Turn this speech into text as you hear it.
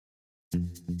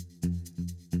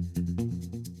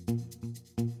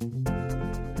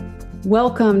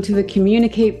Welcome to the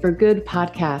Communicate for Good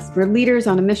podcast, where leaders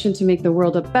on a mission to make the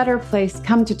world a better place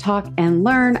come to talk and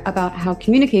learn about how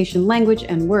communication, language,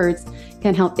 and words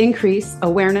can help increase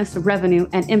awareness, revenue,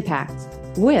 and impact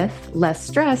with less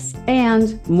stress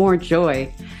and more joy.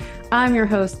 I'm your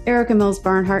host, Erica Mills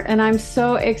Barnhart, and I'm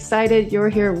so excited you're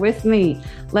here with me.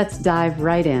 Let's dive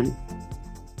right in.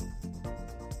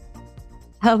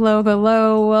 Hello.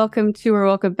 Welcome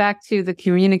back to the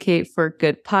Communicate for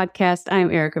Good podcast. I'm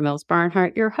Erica Mills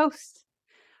Barnhart, your host.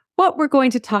 What we're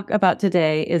going to talk about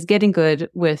today is getting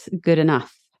good with good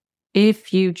enough.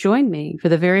 If you join me for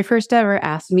the very first ever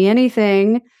Ask Me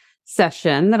Anything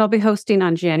session that I'll be hosting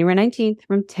on January 19th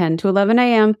from 10 to 11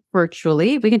 a.m.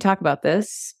 virtually, we can talk about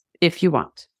this if you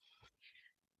want.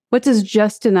 What does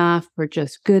just enough or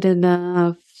just good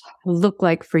enough look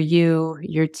like for you,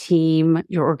 your team,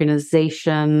 your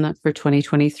organization for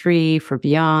 2023, for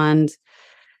beyond?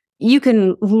 You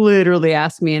can literally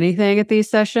ask me anything at these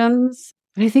sessions.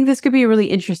 I think this could be a really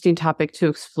interesting topic to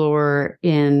explore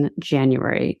in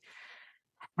January.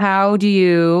 How do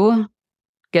you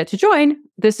get to join?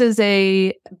 This is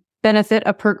a benefit,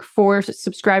 a perk for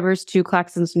subscribers to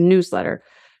Claxon's newsletter.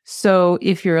 So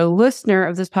if you're a listener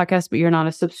of this podcast, but you're not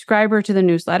a subscriber to the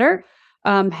newsletter,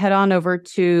 head on over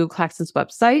to Claxon's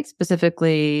website,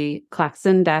 specifically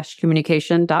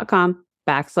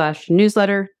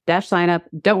claxon-communication.com/newsletter-signup.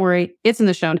 Don't worry, it's in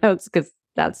the show notes because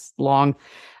that's long.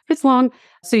 It's long.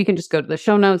 So you can just go to the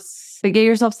show notes, get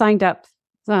yourself signed up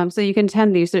so you can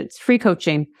attend these. It's free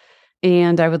coaching.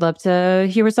 And I would love to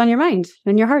hear what's on your mind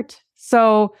and your heart.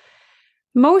 So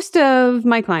most of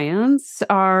my clients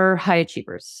are high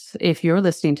achievers. If you're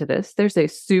listening to this, there's a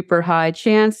super high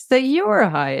chance that you're a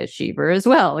high achiever as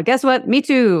well. Guess what? Me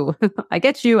too. I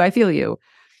get you. I feel you.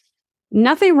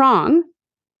 Nothing wrong.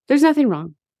 There's nothing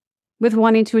wrong with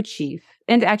wanting to achieve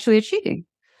and actually achieving,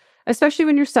 especially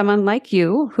when you're someone like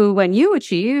you who, when you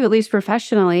achieve, at least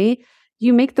professionally,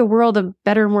 you make the world a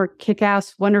better, more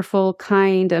kick-ass, wonderful,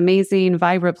 kind, amazing,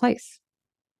 vibrant place.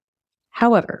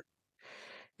 However,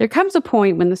 there comes a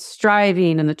point when the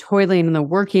striving and the toiling and the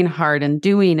working hard and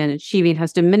doing and achieving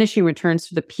has diminishing returns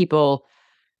for the people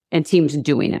and teams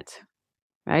doing it,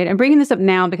 right? I'm bringing this up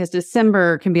now because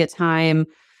December can be a time,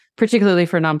 particularly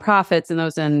for nonprofits and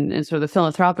those in sort of the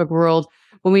philanthropic world,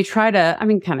 when we try to,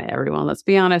 kind of everyone, let's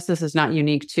be honest, this is not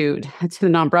unique to the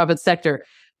nonprofit sector,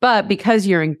 but because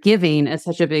you're in giving is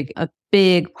such a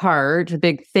big part, a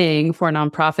big thing for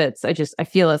nonprofits, I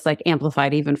feel it's like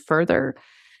amplified even further.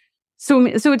 So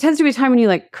it tends to be a time when you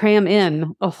like cram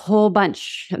in a whole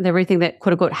bunch of everything that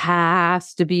quote unquote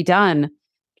has to be done.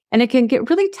 And it can get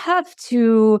really tough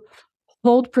to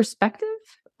hold perspective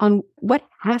on what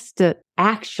has to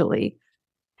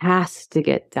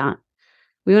get done.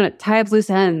 We want to tie up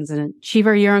loose ends and achieve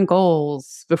our year-end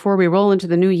goals before we roll into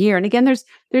the new year. And again, there's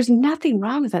nothing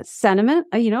wrong with that sentiment.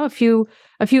 A few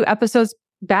episodes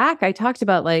back, I talked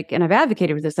about and I've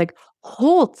advocated for this,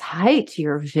 hold tight to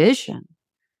your vision.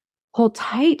 Hold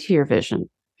tight to your vision,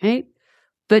 right?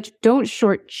 But don't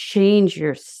shortchange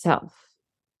yourself,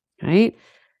 right?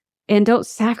 And don't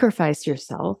sacrifice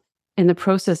yourself in the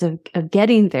process of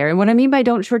getting there. And what I mean by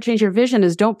don't shortchange your vision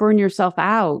is don't burn yourself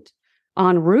out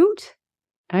en route,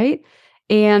 right?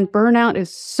 And burnout is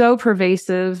so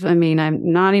pervasive.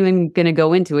 I'm not even going to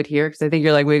go into it here because I think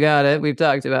you're like, we got it. We've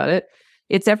talked about it.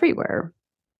 It's everywhere.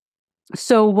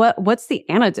 So what's the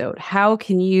antidote? How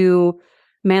can you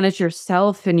manage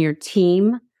yourself and your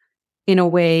team in a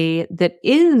way that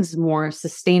is more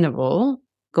sustainable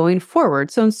going forward?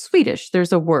 So in Swedish,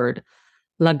 there's a word,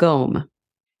 lagom.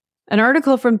 An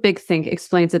article from Big Think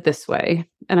explains it this way.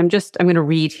 And I'm going to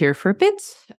read here for a bit,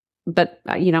 but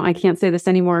I can't say this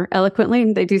any more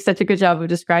eloquently. They do such a good job of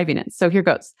describing it. So here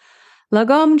goes.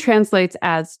 Lagom translates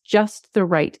as just the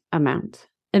right amount.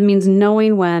 It means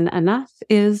knowing when enough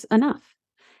is enough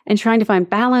and trying to find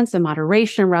balance and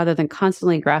moderation rather than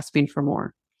constantly grasping for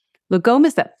more. Lagom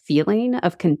is that feeling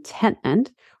of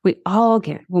contentment we all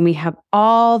get when we have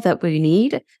all that we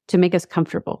need to make us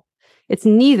comfortable. It's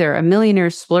neither a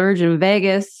millionaire splurge in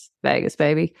Vegas,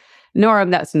 baby, nor,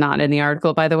 that's not in the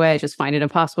article, by the way, I just find it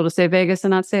impossible to say Vegas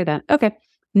and not say that. Okay.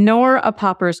 Nor a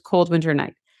pauper's cold winter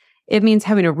night. It means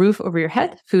having a roof over your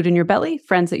head, food in your belly,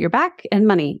 friends at your back, and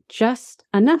money, just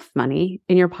enough money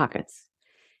in your pockets.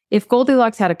 If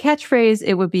Goldilocks had a catchphrase,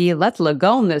 it would be, let's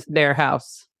lagom this there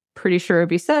house. Pretty sure it'd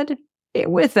be said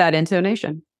with that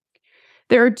intonation.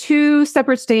 There are two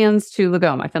separate stands to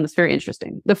lagom. I found this very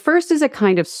interesting. The first is a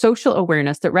kind of social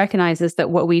awareness that recognizes that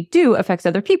what we do affects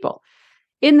other people.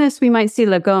 In this, we might see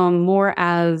Lagom more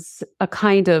as a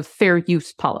kind of fair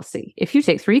use policy. If you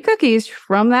take 3 cookies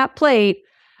from that plate,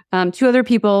 2 other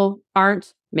people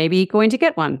aren't maybe going to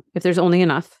get one if there's only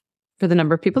enough for the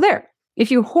number of people there. If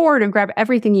you hoard and grab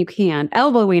everything you can,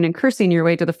 elbowing and cursing your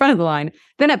way to the front of the line,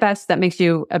 then at best, that makes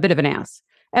you a bit of an ass.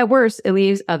 At worst, it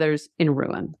leaves others in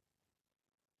ruin.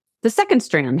 The second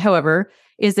strand, however,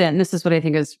 is in, this is what I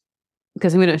think is,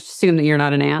 because I'm going to assume that you're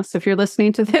not an ass if you're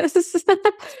listening to this.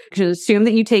 Assume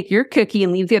that you take your cookie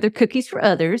and leave the other cookies for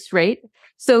others, right?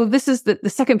 So this is the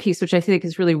second piece, which I think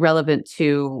is really relevant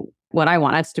to what I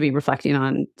want us to be reflecting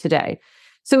on today.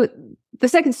 So the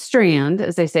second strand,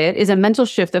 as I say it, is a mental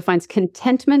shift that finds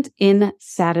contentment in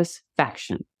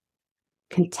satisfaction.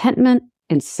 Contentment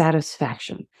and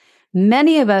satisfaction.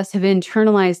 Many of us have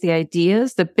internalized the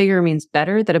ideas that bigger means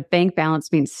better, that a bank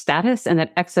balance means status, and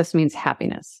that excess means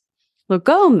happiness.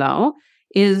 Lagom, though,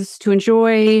 is to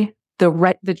enjoy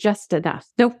the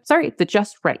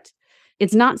just right.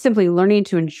 It's not simply learning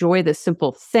to enjoy the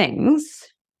simple things.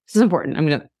 This is important. I'm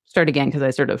going to start again because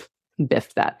I sort of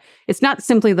biffed that. It's not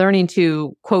simply learning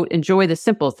to, quote, enjoy the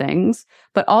simple things,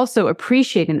 but also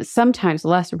appreciating that sometimes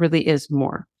less really is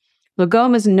more.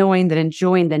 Lagom is knowing that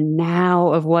enjoying the now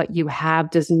of what you have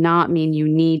does not mean you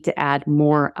need to add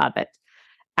more of it.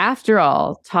 After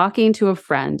all, talking to a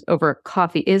friend over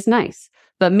coffee is nice,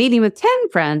 but meeting with 10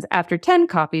 friends after 10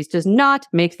 coffees does not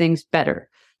make things better.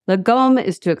 Lagom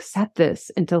is to accept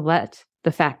this and to let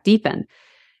the fact deepen.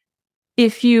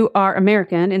 If you are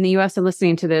American in the US and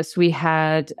listening to this, we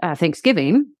had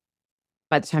Thanksgiving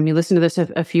by the time you listened to this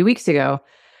a few weeks ago.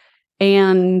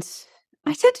 And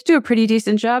I tend to do a pretty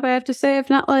decent job, I have to say, of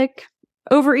not like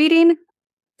overeating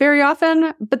very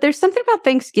often, but there's something about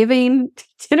Thanksgiving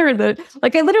dinner that,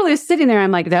 like, I literally was sitting there.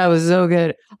 I'm like, that was so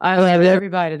good. I loved every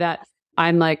bite of that.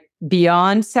 I'm like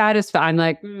beyond satisfied. I'm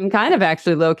like kind of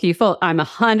actually low key full. I'm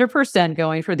 100%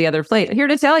 going for the other plate. Here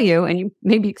to tell you, and you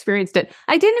maybe experienced it,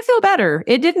 I didn't feel better.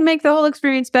 It didn't make the whole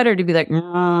experience better to be like,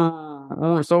 oh,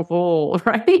 I'm so full,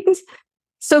 right?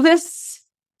 So this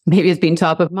maybe has been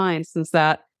top of mind since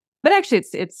that. But actually,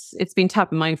 it's been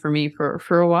top of mind for me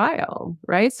for a while,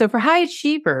 right? So for high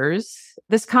achievers,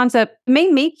 this concept may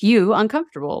make you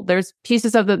uncomfortable. There's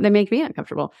pieces of it that make me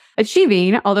uncomfortable.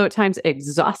 Achieving, although at times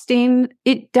exhausting,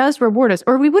 it does reward us,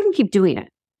 or we wouldn't keep doing it,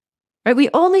 right? We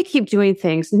only keep doing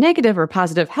things, negative or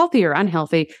positive, healthy or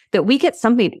unhealthy, that we get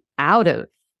something out of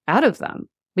them.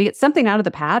 We get something out of the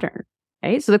pattern,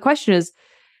 right? So the question is,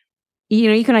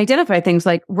 you can identify things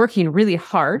like working really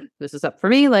hard. This is up for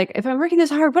me. Like, if I'm working this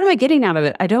hard, what am I getting out of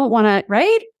it? I don't want to,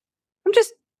 right? I'm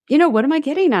just, what am I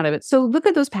getting out of it? So look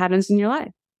at those patterns in your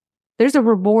life. There's a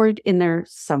reward in there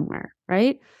somewhere,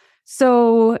 right?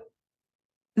 So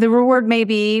the reward may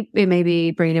be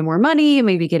bringing in more money, it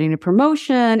may be getting a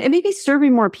promotion, it may be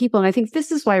serving more people. And I think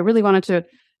this is why I really wanted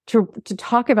to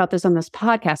talk about this on this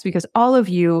podcast, because all of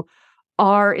you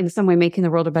are in some way making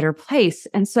the world a better place.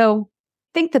 And so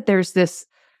think that there's this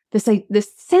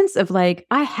sense of like,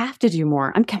 I have to do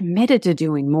more. I'm committed to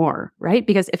doing more, right?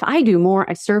 Because if I do more,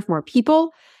 I serve more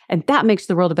people, and that makes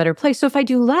the world a better place. So if I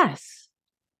do less,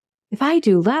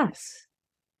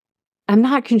 I'm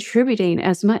not contributing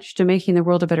as much to making the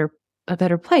world a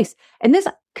better place. And this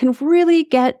can really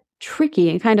get tricky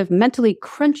and kind of mentally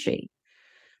crunchy.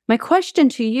 My question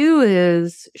to you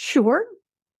is, sure,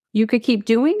 you could keep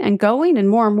doing and going and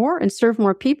more and serve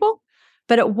more people,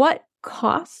 but at what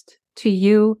cost to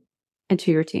you and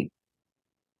to your team?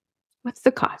 What's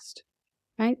the cost,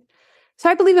 right? So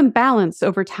I believe in balance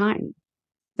over time.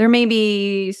 There may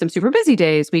be some super busy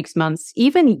days, weeks, months,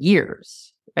 even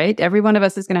years, right? Every one of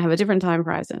us is going to have a different time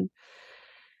horizon.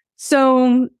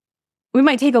 So we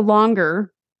might take a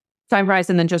longer time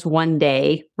horizon than just one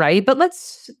day, right? But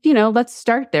let's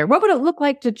start there. What would it look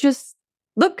like to just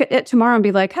look at it tomorrow and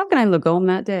be like, how can I Lagom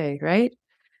that day, right?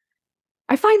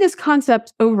 I find this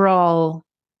concept overall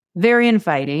very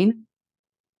inviting.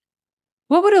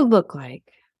 What would it look like,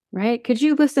 right? Could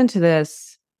you listen to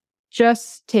this,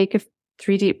 just take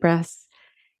 3 deep breaths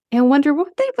and wonder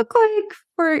what they look like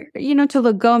for, to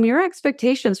Lagom your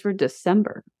expectations for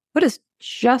December. What is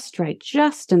just right,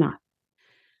 just enough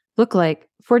look like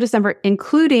for December,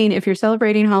 including if you're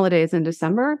celebrating holidays in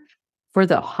December, for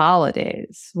the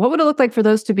holidays? What would it look like for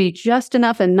those to be just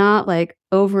enough and not like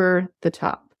over the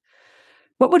top?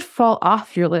 What would fall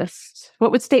off your list?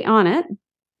 What would stay on it?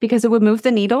 Because it would move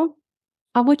the needle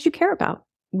on what you care about,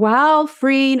 while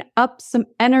freeing up some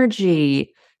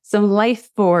energy, some life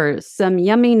force, some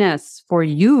yumminess for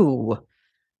you,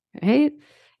 right?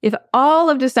 If all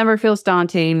of December feels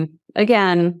daunting,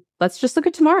 again, let's just look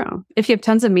at tomorrow. If you have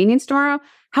tons of meetings tomorrow,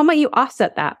 how might you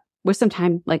offset that with some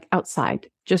time like outside,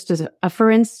 just as a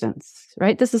for instance,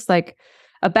 right? This is like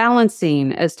a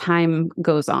balancing as time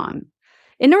goes on.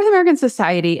 In North American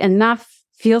society, enough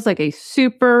feels like a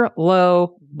super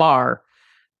low bar.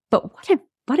 But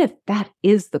what if that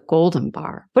is the golden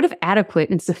bar? What if adequate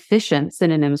and sufficient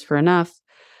synonyms for enough?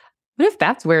 What if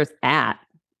that's where it's at,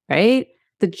 right?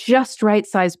 The just right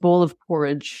size bowl of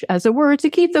porridge, as it were, to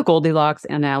keep the Goldilocks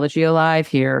analogy alive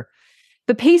here.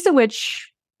 The pace at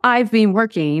which I've been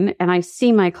working and I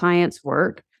see my clients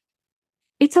work,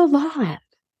 it's a lot.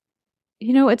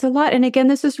 It's a lot. And again,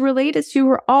 this is related to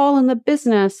we're all in the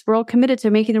business. We're all committed to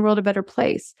making the world a better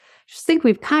place. Just think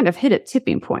we've kind of hit a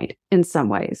tipping point in some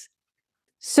ways.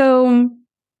 So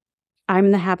I'm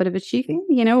in the habit of achieving,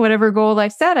 whatever goal I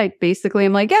set. I basically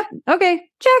am like, yeah, okay,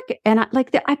 check. And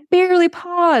I barely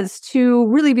pause to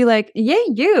really be like, yay,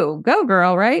 you go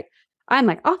girl, right? I'm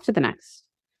like off to the next.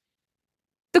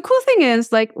 The cool thing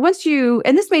is like once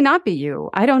and this may not be you,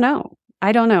 I don't know.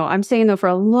 I'm saying though, for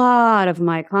a lot of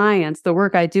my clients, the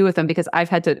work I do with them, because I've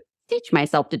had to teach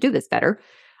myself to do this better,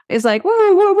 is like,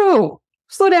 whoa,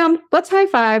 slow down. Let's high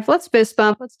five. Let's fist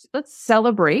bump. Let's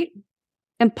celebrate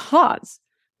and pause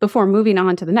before moving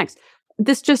on to the next.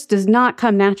 This just does not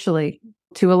come naturally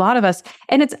to a lot of us.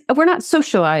 And we're not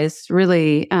socialized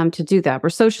really to do that. We're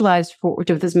socialized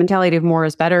with this mentality of more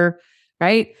is better,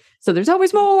 right? So there's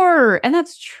always more. And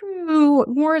that's true.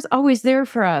 More is always there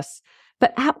for us.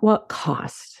 But at what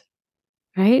cost,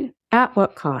 right? At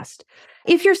what cost?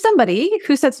 If you're somebody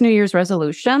who sets New Year's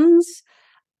resolutions,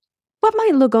 what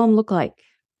might Lagom look like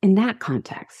in that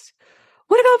context?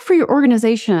 What about for your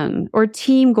organization or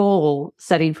team goal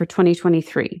setting for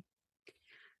 2023?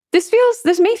 This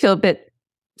may feel a bit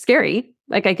scary.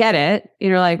 Like, I get it.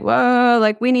 You're like, whoa,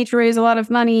 like we need to raise a lot of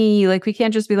money. Like we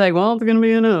can't just be like, well, it's going to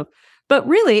be enough. But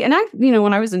really, and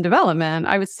when I was in development,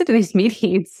 I would sit in these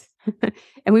meetings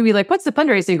and we'd be like, what's the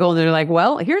fundraising goal? And they're like,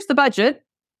 well, here's the budget.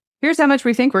 Here's how much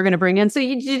we think we're going to bring in. So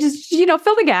you just,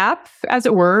 fill the gap, as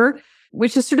it were,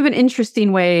 which is sort of an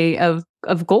interesting way of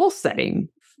goal setting.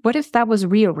 What if that was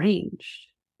rearranged?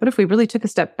 What if we really took a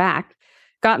step back?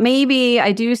 Maybe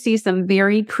I do see some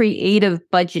very creative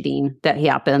budgeting that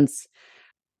happens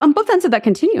on both ends of that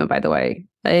continuum, by the way.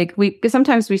 Like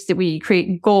sometimes we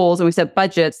create goals and we set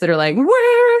budgets that are like,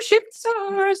 where shooting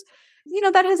stars?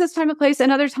 That has its time and place.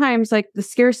 And other times, like the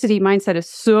scarcity mindset is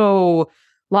so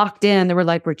locked in that we're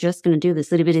like, we're just going to do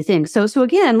this little bitty thing. So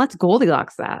again, let's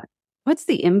Goldilocks that. What's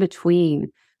the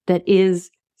in-between that is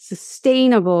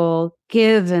sustainable,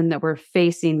 given that we're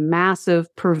facing massive,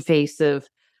 pervasive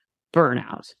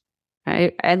burnout,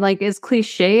 right? And like as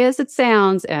cliche as it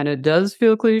sounds, and it does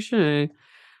feel cliche,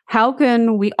 how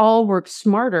can we all work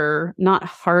smarter, not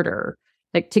harder,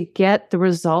 like to get the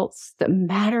results that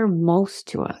matter most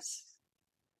to us?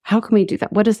 How can we do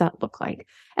that? What does that look like?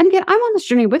 And again, I'm on this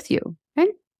journey with you, right?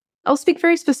 I'll speak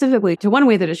very specifically to one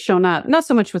way that has shown up, not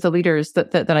so much with the leaders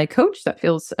that I coach, that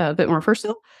feels a bit more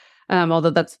personal, although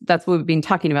that's what we've been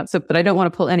talking about. So, but I don't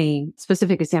want to pull any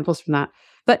specific examples from that.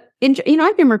 But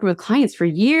I've been working with clients for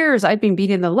years. I've been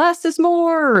beating the less is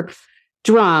more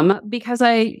drum because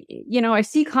I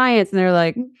see clients and they're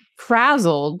like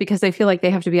frazzled because they feel like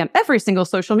they have to be on every single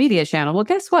social media channel. Well,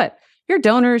 guess what? Your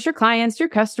donors, your clients, your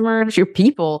customers, your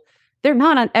people, they're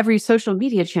not on every social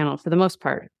media channel for the most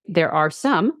part. There are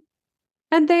some,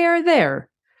 and they are there.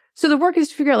 So the work is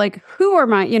to figure out like, who are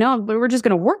my, we're just going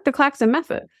to work the Claxon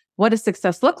method. What does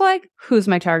success look like? Who's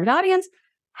my target audience?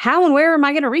 How and where am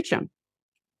I going to reach them?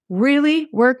 Really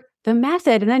work the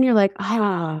method. And then you're like,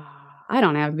 I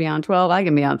don't have to be on 12. I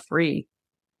can be on 3.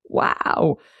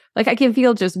 Wow. Like I can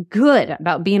feel just good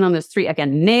about being on this 3. I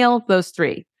can nail those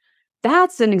 3.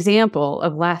 That's an example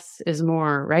of less is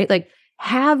more, right? Like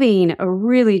having a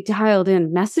really dialed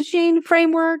in messaging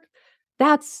framework,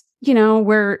 that's,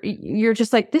 where you're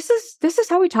just like, this is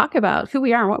how we talk about who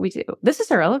we are and what we do. This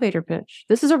is our elevator pitch.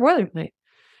 This is our boilerplate.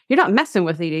 You're not messing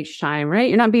with it each time, right?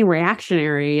 You're not being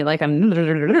reactionary. Like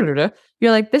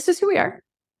you're like, this is who we are.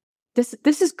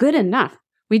 This is good enough.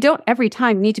 We don't every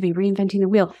time need to be reinventing the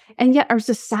wheel. And yet our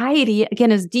society,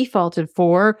 again, is defaulted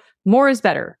for more is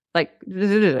better. Like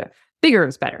bigger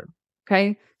is better.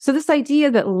 Okay. So this idea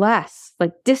that less,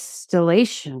 like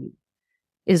distillation,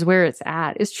 is where it's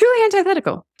at is truly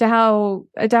antithetical to how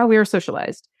we are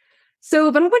socialized.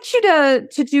 So, but I want you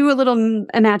to do a little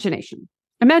imagination.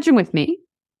 Imagine with me.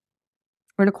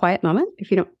 We're in a quiet moment.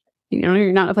 If you're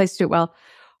not in a place to do it well.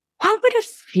 What would it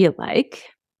feel like?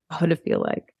 What would it feel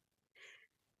like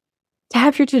to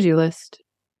have your to-do list?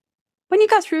 When you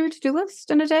got through your to-do list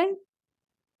in a day,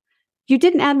 you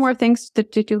didn't add more things to the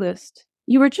to-do list.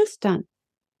 You were just done.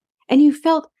 And you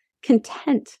felt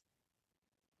content.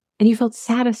 And you felt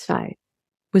satisfied.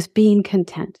 was being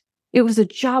content. It was a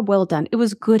job well done. It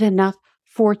was good enough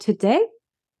for today.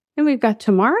 And we've got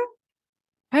tomorrow,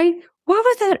 right? What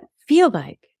would that feel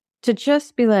like to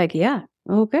just be like, yeah,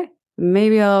 okay,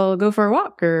 maybe I'll go for a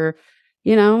walk or,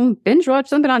 binge watch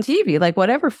something on TV, like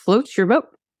whatever floats your boat.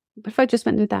 What if I just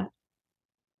went and did that?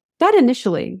 That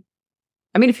initially,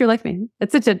 if you're like me,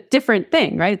 it's such a different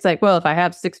thing, right? It's like, well, if I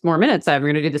have 6 more minutes, I'm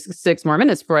going to do this 6 more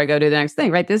minutes before I go do the next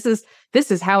thing, right? This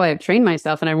is how I've trained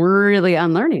myself, and I'm really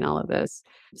unlearning all of this.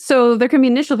 So there can be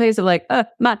initial phase of like, oh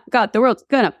my God, the world's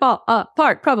going to fall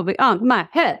apart probably on my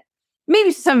head.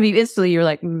 Maybe some of you instantly, you're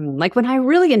like, like when I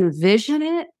really envision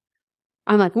it,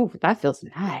 I'm like, oh, that feels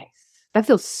nice. That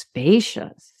feels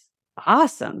spacious.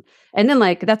 Awesome. And then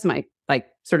that's my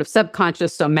sort of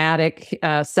subconscious somatic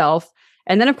self.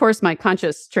 And then of course my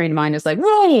conscious trained mind is like,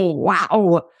 whoa,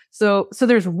 wow. So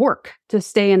there's work to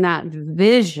stay in that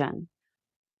vision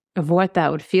of what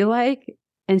that would feel like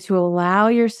and to allow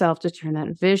yourself to turn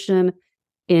that vision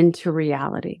into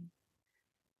reality.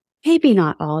 Maybe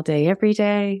not all day, every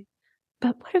day,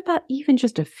 but what about even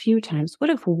just a few times?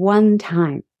 What if one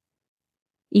time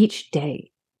each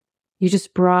day you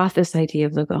just brought this idea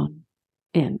of Lagon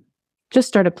in, just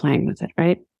started playing with it,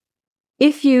 right?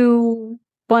 If you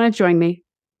want to join me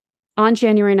on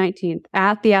January 19th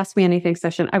at the Ask Me Anything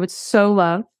session, I would so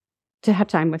love to have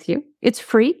time with you. It's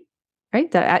free,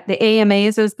 right? The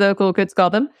AMAs, as the cool kids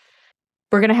call them.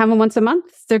 We're going to have them once a month.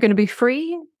 They're going to be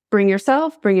free. Bring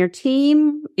yourself, bring your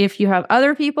team. If you have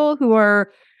other people who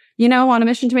are, on a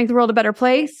mission to make the world a better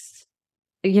place,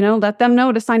 let them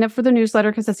know to sign up for the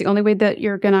newsletter, because that's the only way that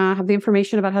you're going to have the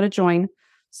information about how to join.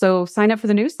 So sign up for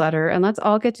the newsletter and let's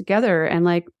all get together and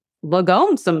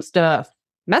Lagon some stuff.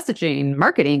 Messaging,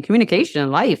 marketing,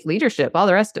 communication, life, leadership, all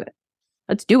the rest of it.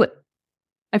 Let's do it.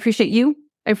 I appreciate you.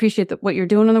 I appreciate what you're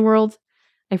doing in the world.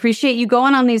 I appreciate you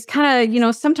going on these kind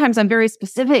of, sometimes I'm very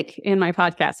specific in my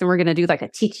podcast and we're going to do a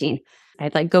teaching.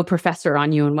 I'd go professor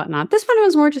on you and whatnot. This one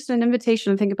was more just an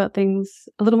invitation to think about things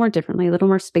a little more differently, a little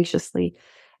more spaciously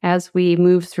as we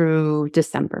move through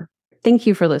December. Thank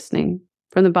you for listening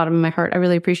from the bottom of my heart. I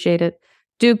really appreciate it.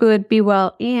 Do good, be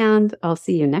well, and I'll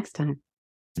see you next time.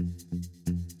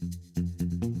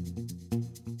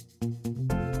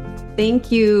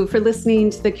 Thank you for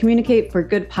listening to the Communicate for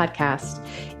Good podcast.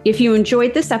 If you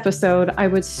enjoyed this episode, I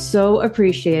would so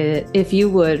appreciate it if you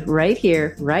would right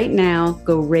here, right now,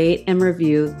 go rate and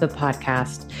review the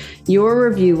podcast. Your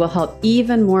review will help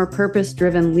even more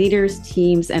purpose-driven leaders,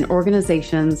 teams, and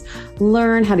organizations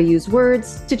learn how to use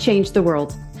words to change the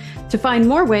world. To find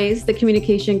more ways that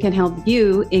communication can help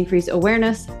you increase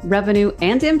awareness, revenue,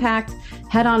 and impact,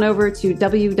 head on over to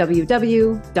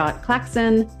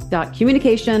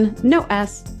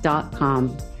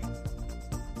www.claxon.communication.com.